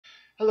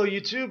Hello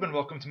YouTube and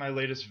welcome to my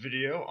latest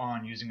video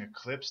on using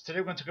Eclipse. Today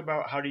we're going to talk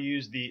about how to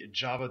use the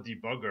Java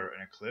debugger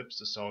in Eclipse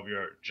to solve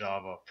your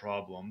Java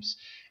problems.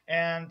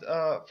 And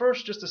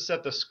first, just to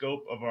set the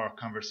scope of our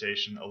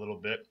conversation a little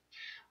bit,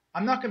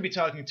 I'm not going to be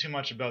talking too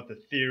much about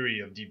the theory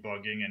of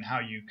debugging and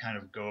how you kind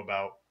of go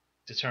about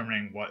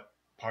determining what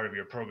part of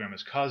your program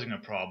is causing a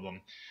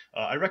problem.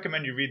 I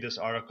recommend you read this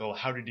article,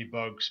 How to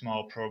Debug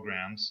Small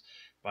Programs,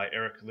 by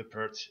Eric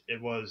Lippert.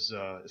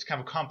 It's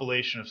kind of a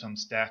compilation of some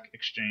Stack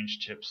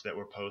Exchange tips that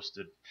were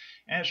posted,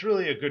 and it's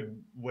really a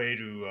good way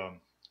to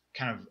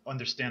kind of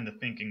understand the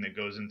thinking that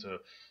goes into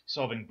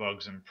solving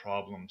bugs and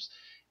problems.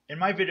 In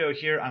my video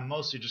here, I'm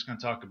mostly just going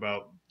to talk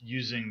about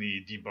using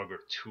the debugger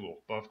tool,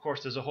 but of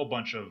course there's a whole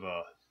bunch of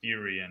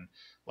theory and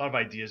a lot of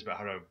ideas about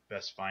how to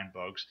best find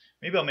bugs.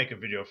 Maybe I'll make a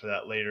video for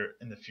that later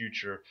in the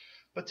future,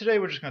 but today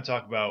we're just going to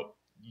talk about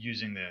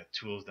using the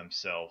tools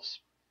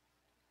themselves.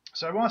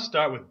 So I want to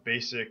start with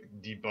basic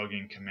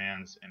debugging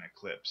commands in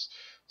Eclipse.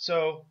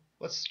 So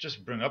let's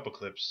just bring up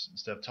Eclipse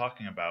instead of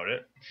talking about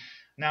it.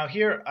 Now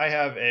here I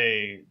have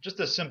just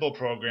a simple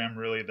program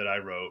really that I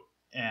wrote,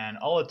 and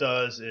all it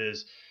does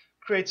is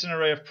creates an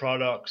array of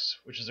products,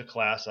 which is a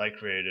class I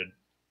created,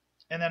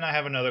 and then I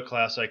have another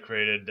class I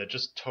created that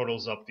just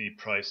totals up the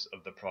price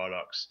of the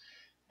products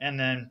and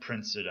then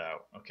prints it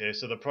out. Okay,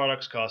 so the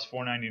products cost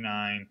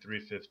 $4.99,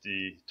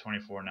 $3.50,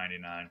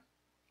 $24.99.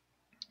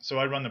 So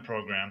I run the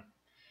program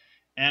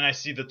and I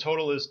see the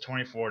total is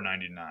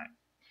 $24.99.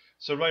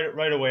 So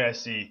right away I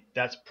see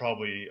that's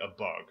probably a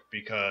bug,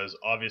 because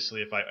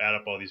obviously if I add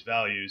up all these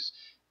values,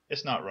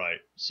 it's not right.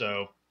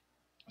 So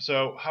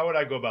how would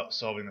I go about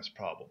solving this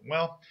problem?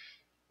 Well,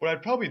 what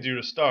I'd probably do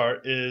to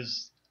start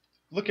is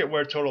look at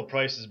where total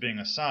price is being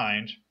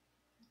assigned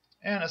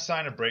and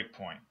assign a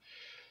breakpoint.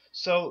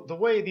 So the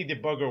way the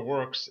debugger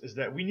works is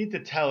that we need to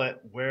tell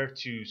it where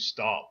to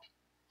stop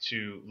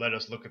to let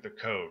us look at the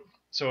code.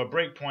 So a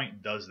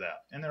breakpoint does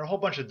that. And there are a whole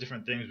bunch of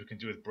different things we can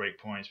do with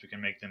breakpoints. We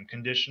can make them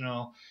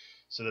conditional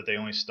so that they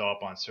only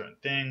stop on certain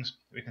things.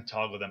 We can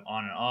toggle them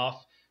on and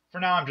off. For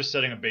now, I'm just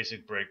setting a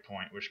basic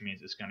breakpoint, which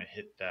means it's going to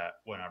hit that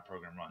when our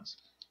program runs.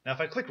 Now,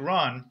 if I click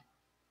run,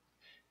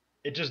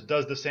 it just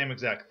does the same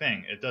exact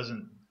thing.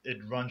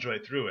 It runs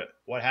right through it.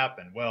 What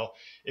happened? Well,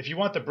 if you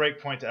want the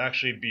breakpoint to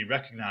actually be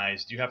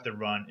recognized, you have to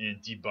run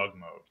in debug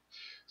mode.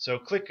 So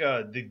click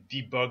the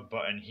debug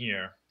button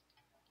here.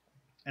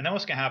 And then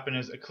what's going to happen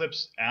is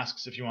Eclipse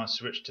asks if you want to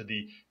switch to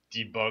the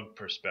debug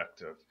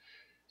perspective.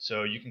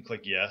 So you can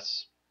click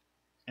yes.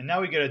 And now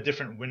we get a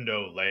different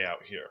window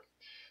layout here.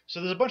 So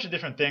there's a bunch of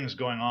different things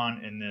going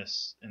on in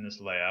this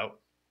layout.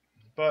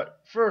 But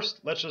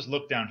first, let's just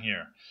look down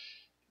here.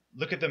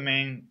 Look at the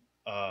main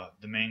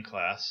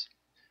class.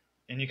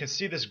 And you can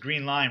see this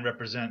green line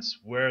represents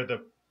where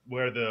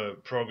the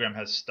program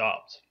has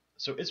stopped.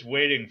 So it's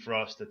waiting for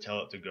us to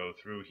tell it to go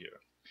through here.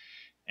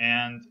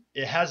 And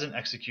it hasn't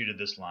executed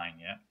this line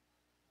yet.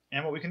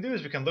 And what we can do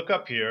is we can look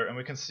up here and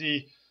we can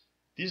see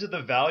these are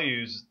the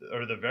values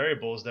or the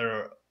variables that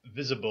are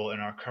visible in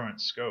our current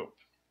scope.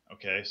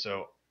 Okay,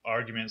 so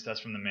arguments,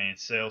 that's from the main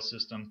sales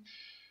system.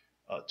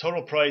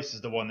 Total price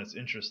is the one that's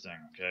interesting.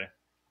 Okay,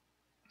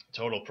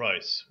 total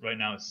price right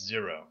now it's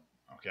 0.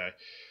 Okay,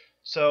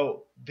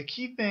 so the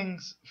key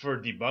things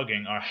for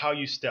debugging are how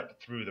you step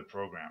through the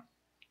program.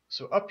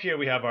 So up here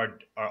we have our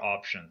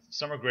options.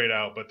 Some are grayed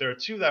out, but there are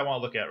two that I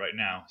want to look at right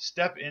now: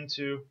 step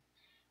into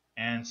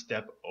and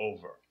step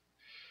over.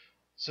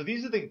 So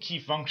these are the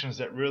key functions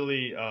that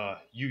really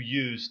you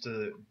use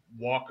to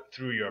walk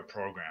through your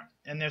program.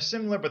 And they're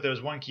similar, but there's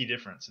one key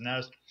difference, and that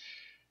is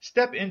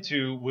step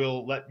into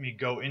will let me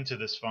go into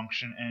this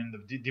function, and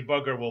the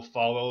debugger will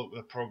follow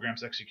the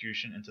program's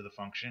execution into the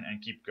function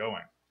and keep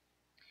going.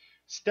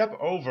 Step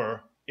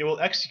over, it will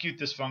execute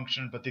this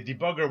function, but the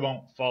debugger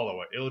won't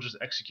follow it. It will just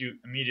execute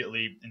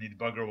immediately, and the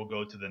debugger will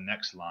go to the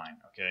next line.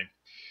 Okay,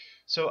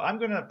 so I'm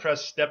going to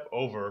press step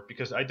over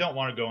because I don't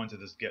want to go into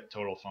this get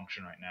total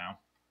function right now.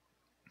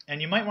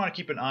 And you might want to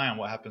keep an eye on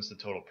what happens to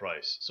total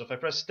price. So if I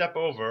press step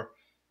over,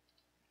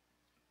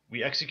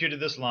 we executed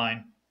this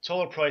line.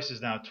 Total price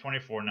is now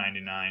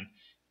 $24.99,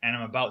 and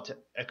I'm about to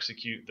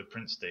execute the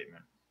print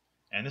statement.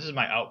 And this is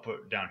my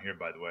output down here,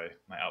 by the way,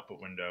 my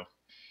output window.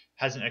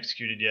 Hasn't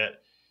executed yet.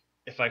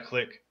 If I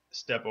click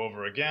step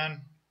over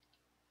again,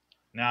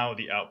 now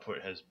the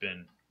output has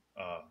been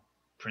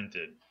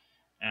printed,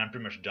 and I'm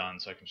pretty much done,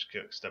 so I can just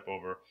click step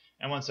over.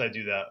 And once I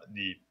do that,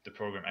 the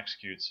program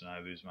executes and I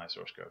lose my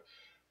source code.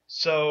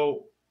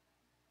 So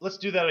let's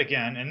do that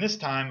again, and this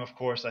time, of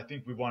course, I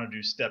think we want to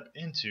do step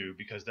into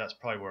because that's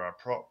probably where our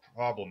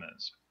problem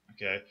is.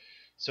 Okay,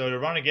 so to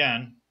run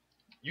again,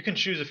 you can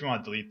choose if you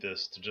want to delete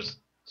this to just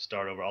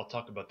start over. I'll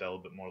talk about that a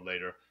little bit more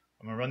later.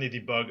 I'm going to run the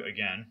debug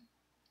again.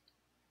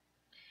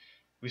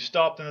 We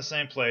stopped in the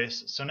same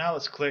place, so now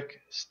let's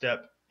click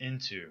step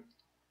into.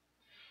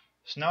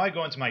 So now I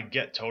go into my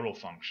get total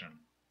function,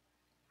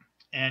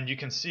 and you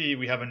can see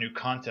we have a new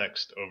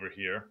context over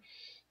here.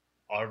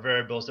 Our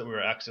variables that we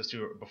were access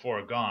to before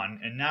are gone,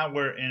 and now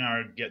we're in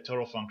our get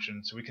total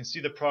function, so we can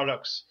see the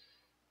products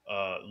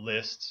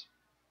list,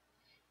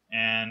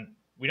 and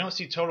we don't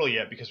see total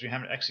yet because we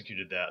haven't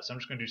executed that. So I'm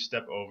just going to do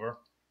step over.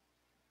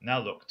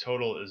 Now look,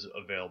 total is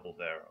available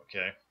there.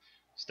 Okay,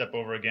 step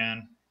over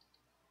again.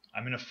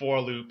 I'm in a for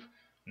loop.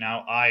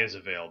 Now I is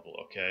available.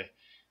 Okay,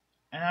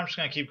 and I'm just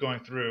going to keep going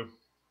through.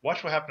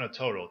 Watch what happened to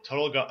total.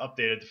 Total got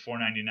updated to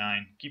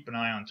 499. Keep an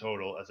eye on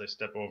total as I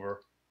step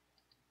over.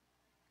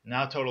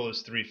 Now total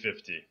is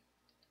 350.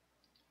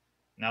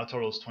 Now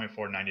total is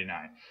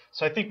 24.99.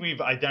 So I think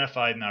we've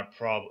identified in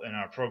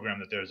our program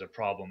that there's a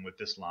problem with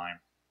this line.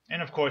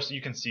 And of course,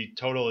 you can see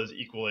total is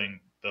equaling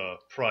the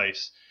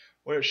price.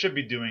 What it should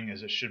be doing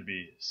is it should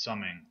be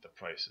summing the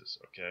prices.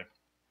 Okay,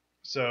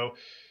 so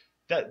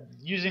that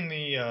using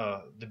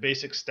the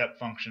basic step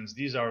functions,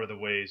 these are the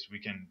ways we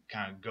can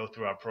kind of go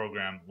through our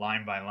program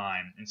line by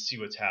line and see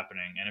what's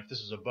happening. And if this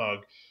is a bug,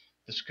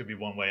 this could be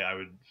one way I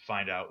would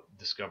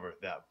discover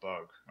that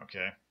bug.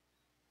 Okay,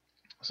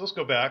 so let's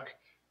go back.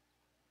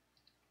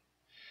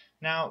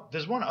 Now,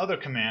 there's one other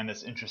command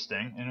that's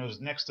interesting, and it was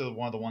next to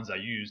one of the ones I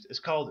used. It's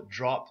called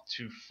drop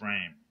to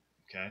frame.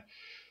 Okay,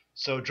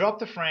 so drop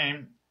to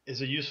frame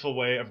is a useful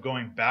way of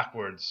going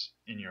backwards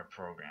in your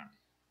program.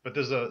 But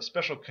there's a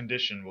special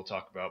condition we'll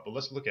talk about, but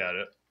let's look at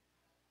it.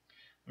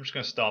 I'm just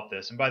going to stop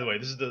this. And by the way,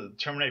 this is the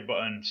terminate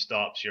button,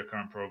 stops your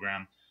current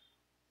program.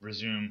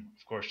 Resume,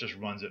 of course, just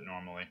runs it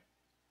normally.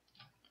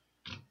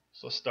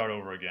 So let's start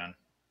over again.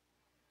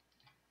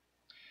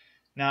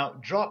 Now,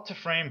 drop to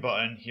frame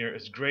button here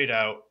is grayed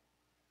out,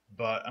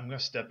 but I'm going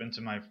to step into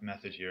my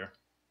method here.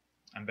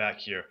 I'm back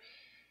here.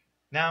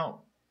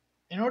 Now,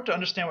 in order to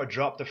understand what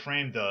drop to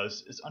frame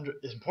does, it's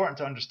important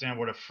to understand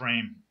what a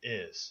frame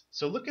is.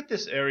 So look at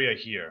this area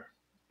here,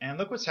 and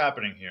look what's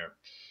happening here.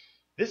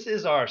 This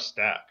is our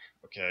stack,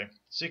 okay?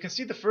 So you can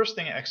see the first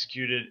thing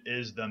executed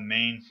is the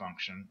main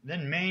function,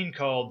 then main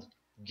called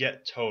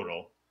get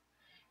total.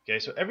 Okay,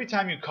 so every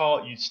time you call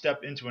it, you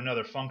step into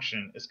another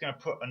function, it's going to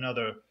put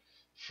another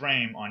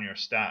frame on your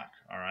stack,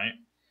 all right?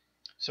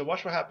 So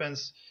watch what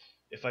happens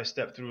if I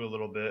step through a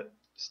little bit,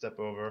 step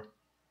over.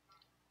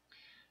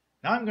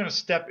 Now I'm going to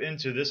step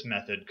into this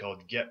method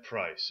called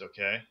getPrice,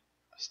 okay?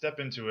 I step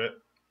into it,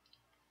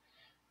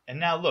 and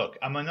now look,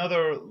 I'm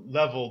another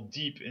level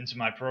deep into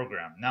my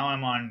program. Now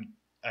I'm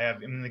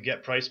in the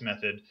getPrice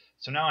method,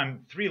 so now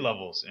I'm 3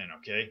 levels in,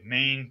 okay?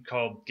 Main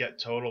called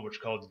getTotal,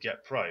 which called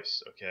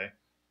getPrice, okay?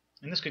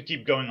 And this could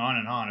keep going on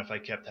and on if I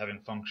kept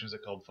having functions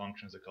that called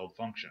functions that called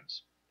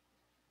functions.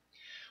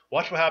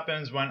 Watch what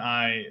happens when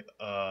I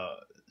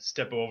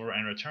step over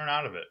and return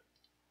out of it.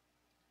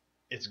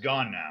 It's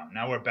gone now.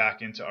 Now we're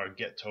back into our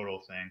get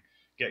total thing,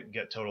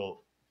 get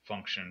total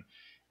function,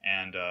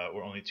 and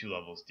we're only 2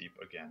 levels deep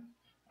again.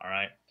 All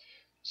right.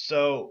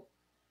 So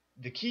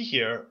the key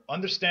here,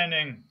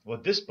 understanding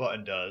what this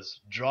button does,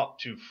 drop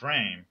to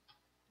frame.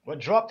 What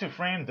drop to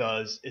frame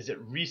does is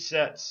it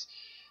resets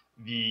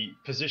the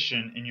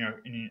position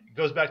it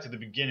goes back to the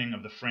beginning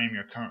of the frame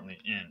you're currently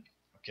in.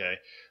 Okay.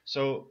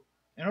 So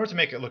in order to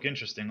make it look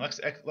interesting,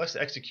 let's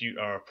execute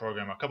our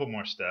program a couple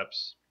more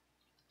steps.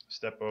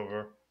 Step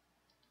over.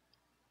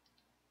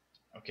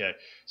 Okay,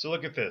 so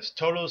look at this.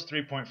 Total is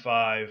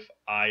 3.5,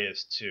 I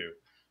is 2.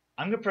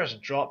 I'm going to press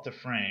drop to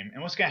frame,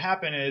 and what's going to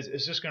happen is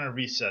it's just going to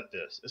reset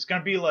this. It's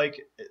going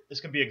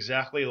to be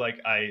exactly like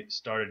I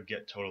started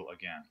get total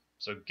again.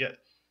 So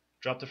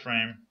drop to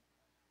frame.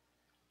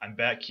 I'm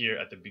back here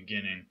at the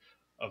beginning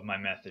of my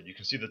method. You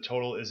can see the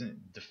total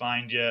isn't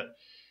defined yet.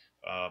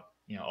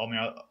 All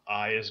my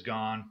I is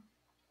gone.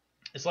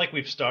 It's like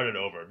we've started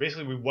over.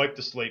 Basically, we wiped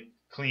the slate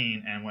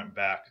clean and went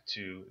back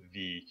to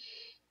the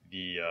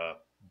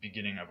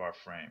beginning of our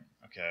frame.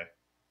 Okay,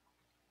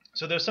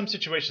 so there's some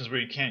situations where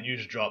you can't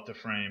use drop to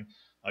frame.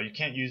 You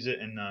can't use it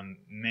in the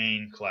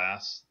main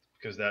class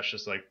because that's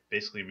just like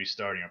basically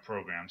restarting a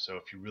program. So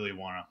if you really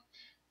want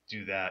to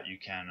do that, you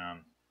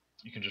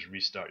can just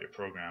restart your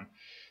program.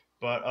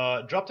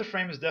 But drop to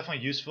frame is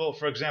definitely useful.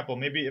 For example,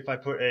 maybe if I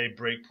put a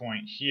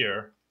breakpoint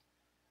here.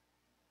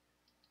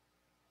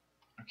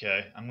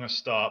 Okay, I'm going to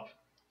stop.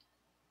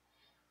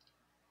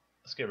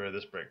 Let's get rid of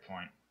this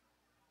breakpoint.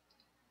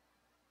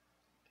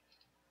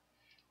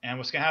 And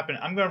what's going to happen,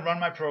 I'm going to run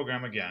my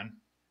program again.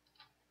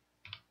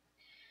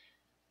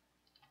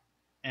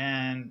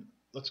 And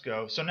let's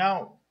go. So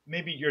now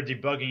maybe you're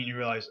debugging and you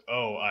realize,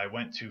 oh, I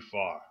went too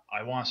far.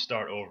 I want to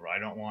start over. I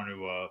don't want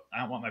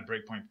my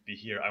breakpoint to be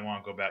here. I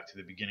want to go back to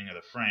the beginning of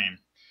the frame.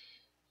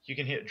 You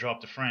can hit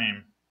drop to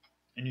frame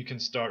and you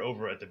can start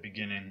over at the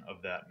beginning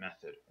of that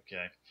method.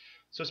 Okay.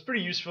 So it's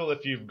pretty useful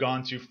if you've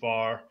gone too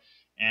far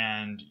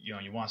and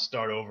you want to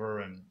start over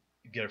and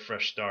get a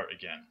fresh start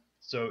again.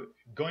 So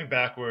going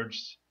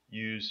backwards,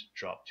 use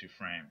drop to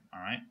frame.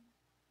 All right.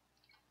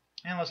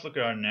 And let's look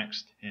at our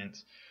next hint,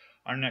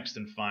 our next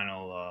and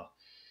final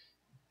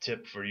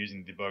tip for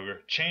using debugger: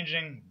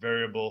 changing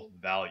variable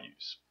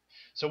values.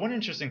 So one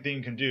interesting thing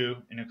you can do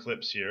in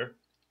Eclipse here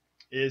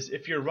is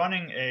if you're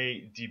running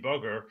a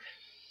debugger,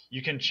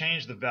 you can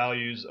change the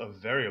values of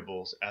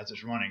variables as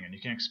it's running, and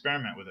you can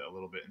experiment with it a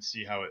little bit and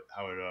see how it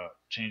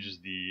changes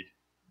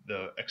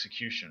the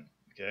execution.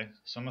 Okay,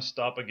 so I'm gonna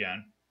stop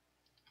again,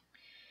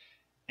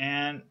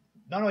 and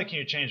not only can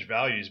you change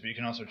values, but you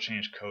can also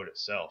change code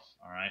itself.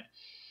 All right.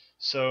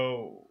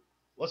 So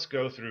let's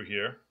go through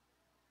here.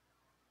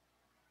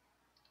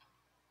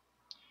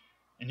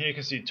 And here you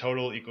can see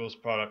total equals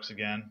products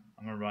again.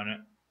 I'm going to run it.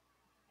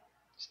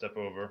 Step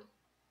over.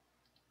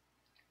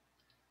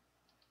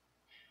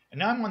 And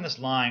now I'm on this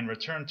line,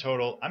 return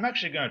total. I'm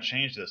actually going to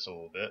change this a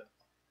little bit.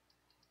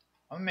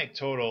 I'm going to make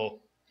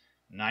total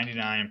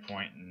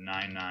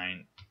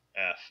 99.99F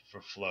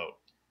for float.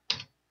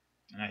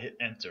 And I hit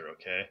enter,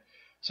 okay?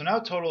 So now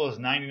total is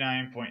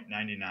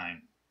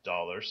 $99.99.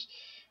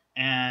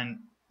 And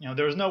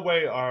there was no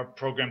way our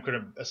program could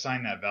have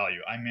assigned that value.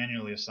 I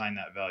manually assigned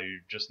that value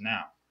just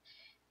now.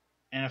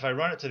 And if I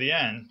run it to the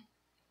end,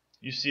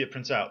 you see it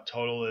prints out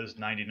total is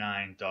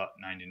 99.99.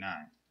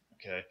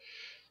 Okay.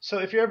 So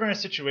if you're ever in a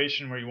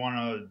situation where you want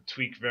to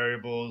tweak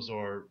variables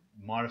or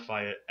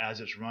modify it as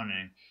it's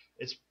running,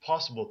 it's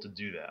possible to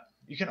do that.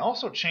 You can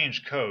also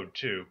change code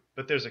too,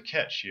 but there's a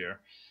catch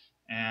here.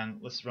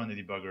 And let's run the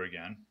debugger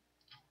again.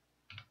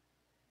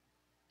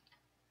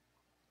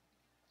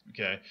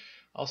 Okay,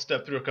 I'll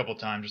step through a couple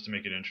times just to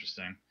make it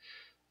interesting.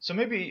 So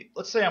maybe,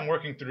 let's say I'm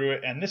working through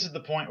it, and this is the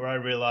point where I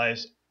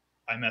realize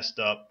I messed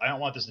up. I don't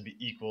want this to be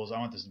equals. I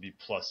want this to be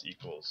plus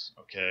equals.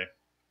 Okay,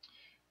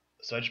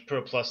 so I just put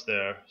a plus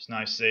there. So now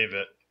I save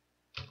it.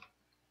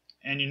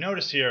 And you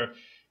notice here,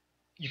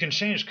 you can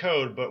change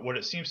code, but what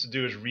it seems to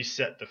do is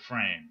reset the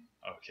frame.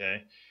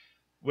 Okay,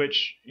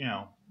 which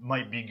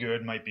might be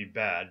good, might be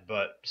bad,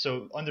 but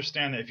so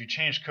understand that if you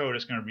change code,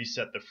 it's going to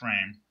reset the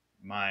frame.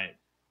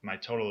 My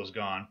total is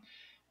gone,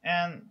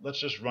 and let's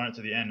just run it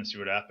to the end and see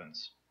what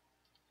happens.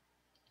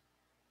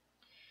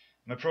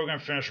 My program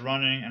finished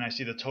running, and I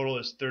see the total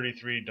is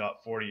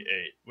 33.48,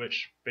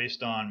 which,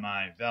 based on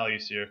my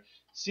values here,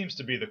 seems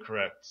to be the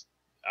correct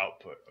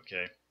output.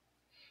 Okay,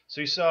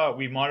 so you saw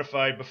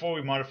before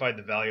we modified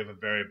the value of a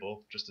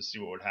variable just to see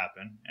what would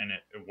happen, and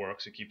it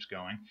works, it keeps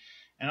going.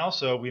 And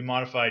also we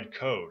modified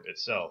code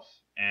itself,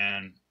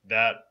 and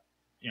that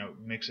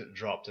makes it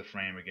drop to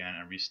frame again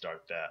and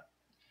restart that.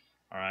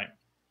 All right.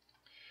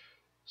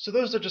 So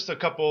those are just a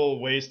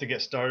couple ways to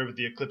get started with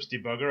the Eclipse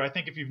debugger. I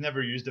think if you've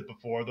never used it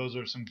before, those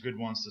are some good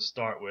ones to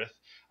start with.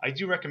 I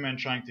do recommend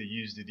trying to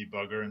use the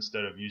debugger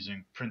instead of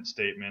using print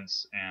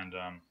statements and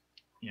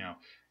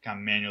kind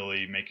of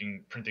manually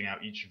printing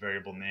out each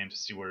variable name to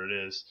see what it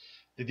is.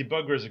 The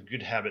debugger is a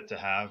good habit to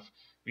have.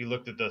 We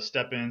looked at the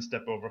step in,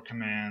 step over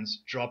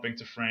commands, dropping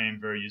to frame,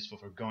 very useful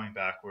for going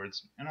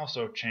backwards, and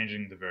also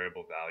changing the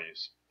variable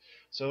values.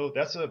 So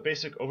that's a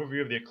basic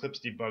overview of the Eclipse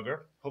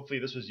debugger. Hopefully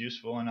this was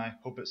useful, and I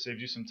hope it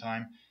saves you some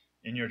time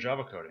in your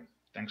Java coding.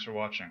 Thanks for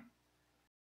watching.